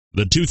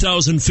The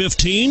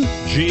 2015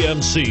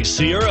 GMC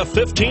Sierra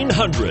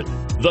 1500.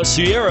 The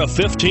Sierra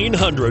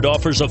 1500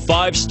 offers a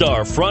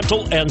 5-star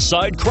frontal and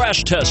side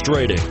crash test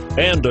rating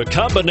and a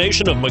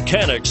combination of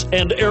mechanics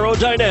and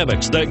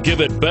aerodynamics that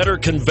give it better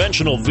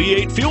conventional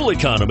V8 fuel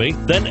economy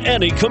than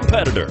any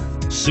competitor.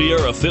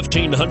 Sierra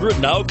 1500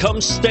 now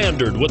comes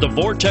standard with a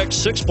Vortex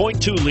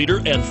 6.2-liter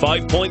and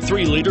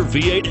 5.3-liter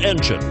V8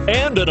 engine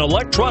and an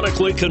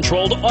electronically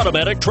controlled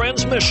automatic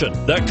transmission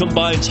that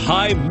combines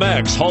high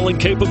max hauling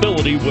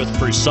capability with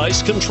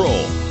precise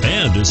control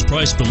and is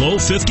priced below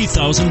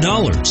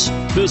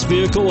 $50,000. This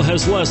vehicle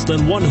has less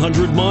than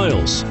 100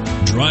 miles.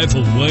 Drive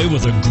away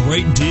with a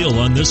great deal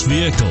on this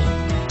vehicle.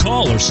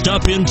 Call or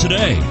stop in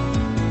today.